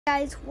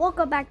Guys,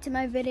 welcome back to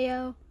my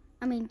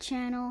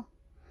channel.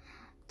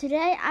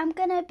 Today I'm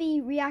gonna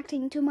be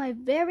reacting to my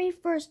very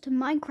first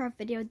Minecraft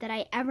video that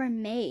I ever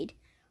made.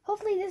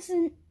 Hopefully this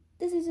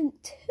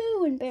isn't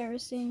too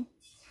embarrassing.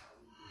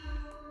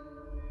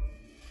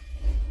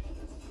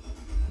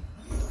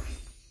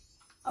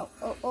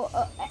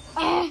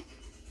 Okay.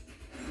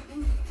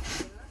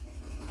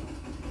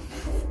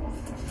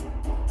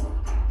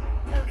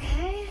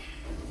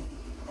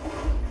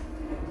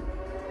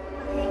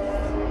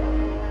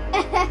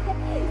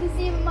 You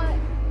see,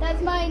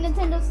 that's my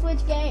Nintendo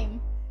Switch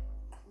game.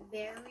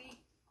 Very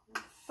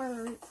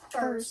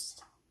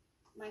First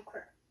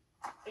Minecraft.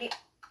 Ready?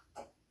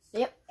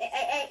 Yep.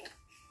 Hey.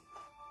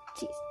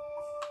 Jeez.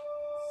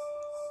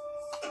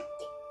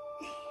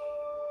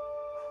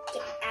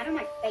 Get out of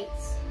my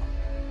face.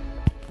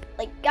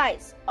 Like,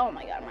 guys, oh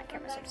my god, my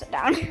camera's upside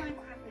down. Minecraft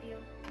video,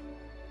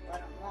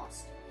 but I'm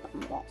lost.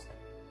 I'm lost.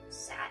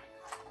 Sad.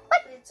 But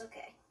it's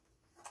okay.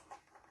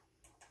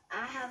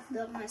 I have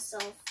built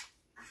myself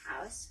a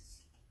house.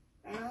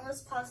 Right now,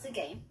 let's pause the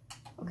game.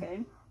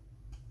 Okay.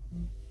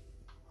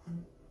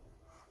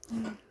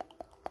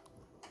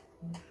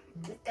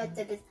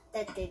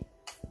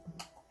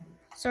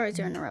 Sorry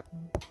to interrupt.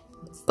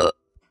 Okay.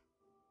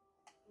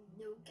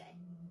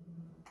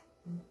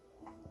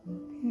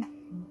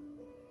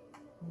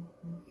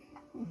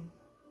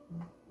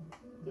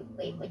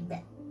 Wait, what the?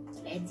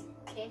 Let's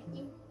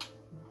crafting.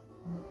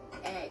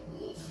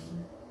 Yes.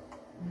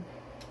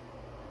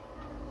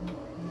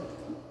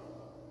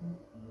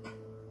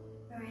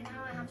 Right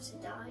now I have to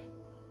die.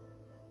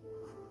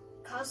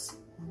 Cause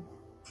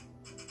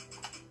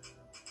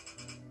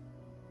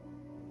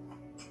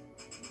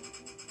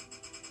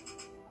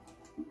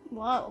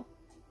Whoa.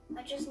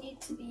 I just need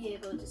to be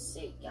able to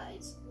say,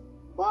 guys.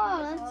 Whoa,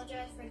 I that's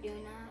apologize for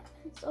doing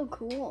that. so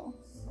cool.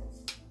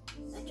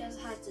 I just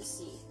had to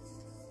see.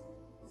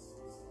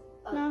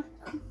 No,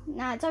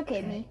 nah, it's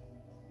okay, me.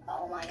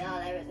 Oh my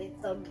god,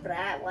 everything's so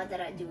bright. What did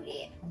I do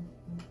there?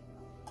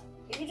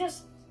 You can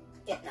just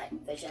get night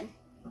vision.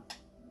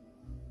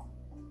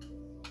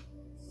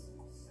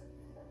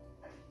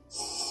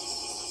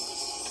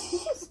 You're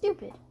so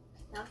stupid.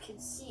 Now I can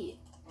see.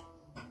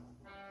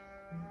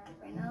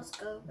 Right now, let's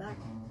go back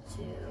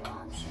to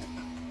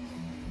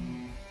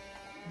option.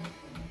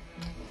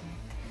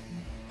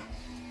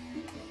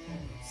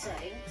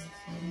 Settings.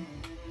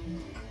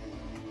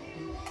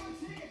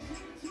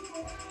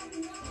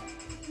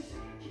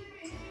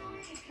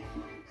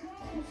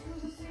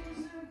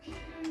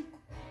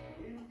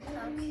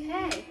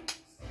 Okay.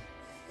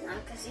 Now I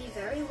can see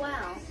very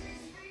well.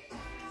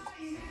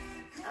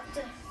 I have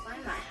to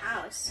find my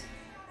house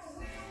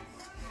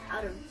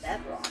out of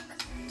bedrock.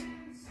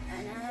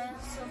 And I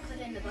also put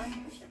in the bunch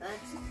of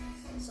beds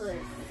so that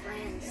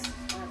friends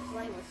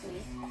play with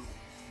me.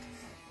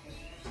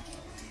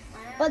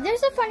 But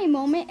there's a funny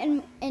moment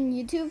in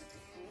YouTube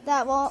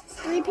that while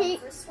three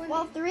people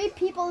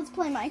is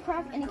playing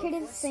Minecraft and a kid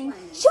is saying,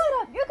 "Shut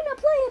up! You're gonna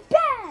play it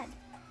bad."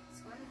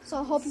 So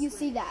I hope you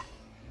see that.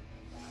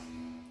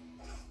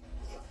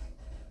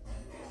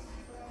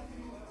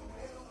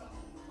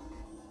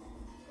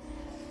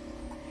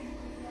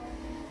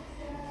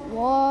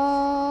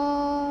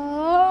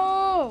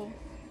 Whoa!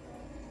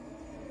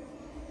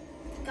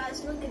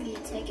 Guys, look at me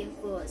taking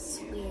for a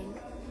swing.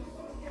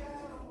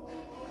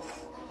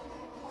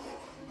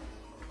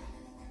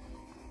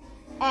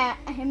 I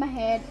hit my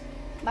head.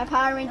 My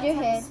Power Ranger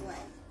head. Swim.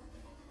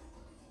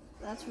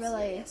 That's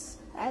really, Serious.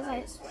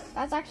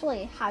 that's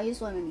actually how you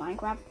swim in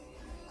Minecraft.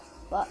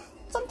 But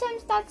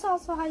sometimes that's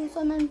also how you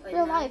swim in But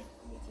real now life.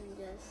 you can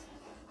just...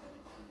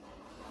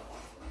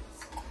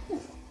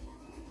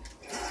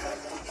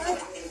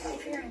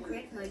 If you're in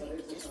creative mode,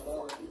 you can just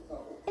walk.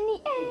 In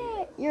the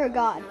air! You're a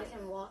god. Now I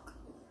can walk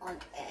on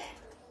air.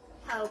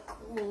 How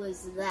cool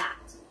is that?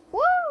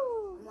 Woo!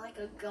 I'm like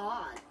a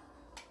god.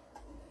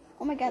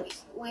 Oh my god.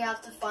 We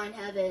have to find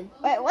heaven.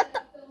 Wait, what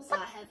the? Is that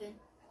heaven?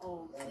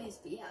 Oh, please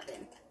be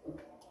heaven.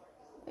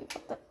 Wait,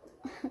 what the?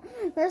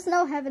 There's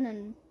no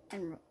heaven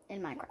in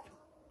Minecraft.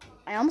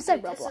 I almost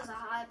said This Roblox. is a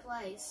high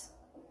place.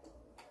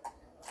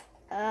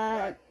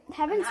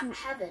 Heaven's Not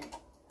heaven.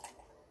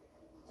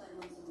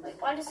 Wait,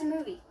 why does it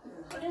movie?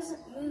 What is it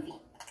movie?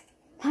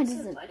 Why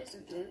does it? Why does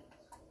it move?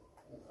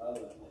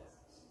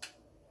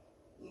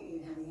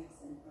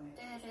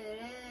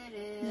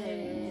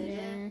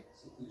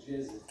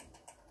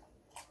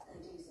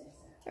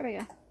 There we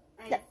go.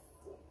 I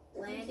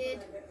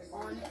landed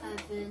on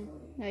heaven.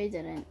 No, you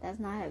didn't. That's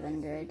not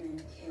heaven,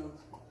 dude.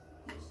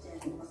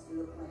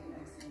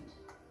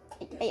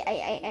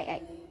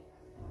 Ay.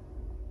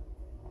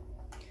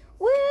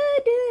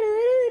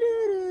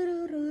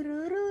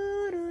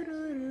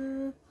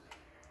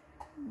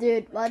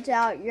 Dude, watch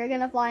out. You're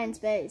gonna fly in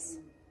space.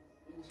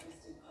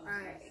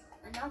 Alright,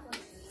 enough of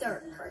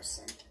third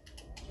person.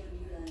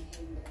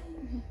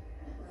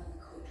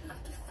 I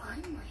have to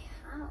find my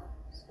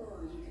house.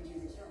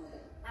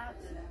 I have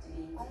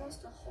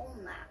almost a whole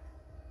map.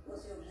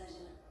 What's your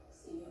pleasure,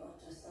 Senor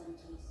Otto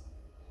Santos?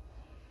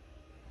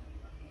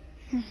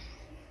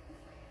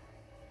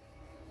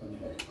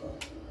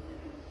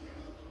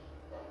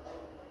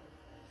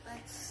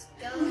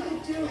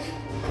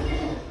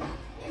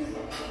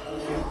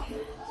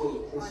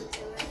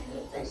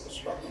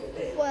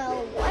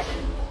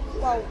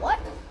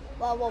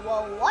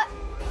 What?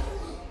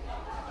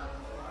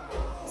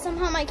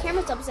 Somehow my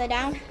camera's upside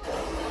down.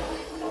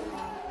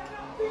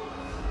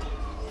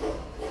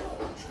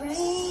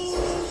 Drink.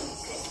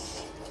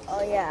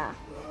 Oh yeah.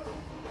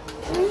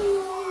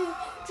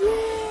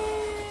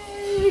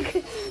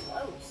 Drink.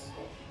 Close.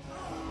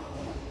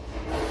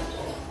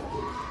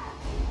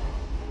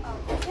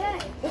 Okay.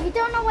 If you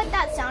don't know what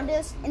that sound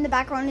is, in the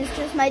background is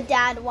just my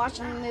dad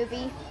watching the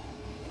movie.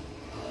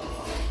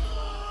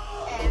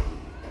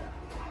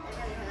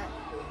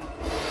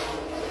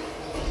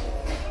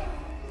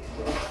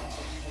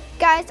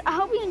 Guys, I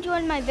hope you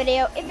enjoyed my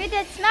video. If you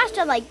did, smash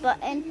the like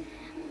button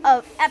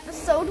of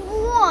episode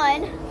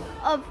 1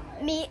 of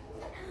me,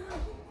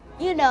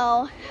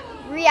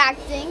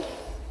 reacting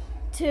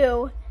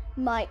to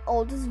my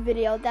oldest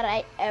video that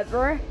I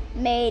ever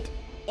made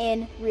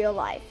in real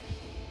life.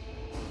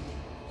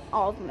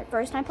 All of my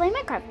first time playing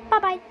Minecraft.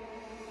 Bye-bye.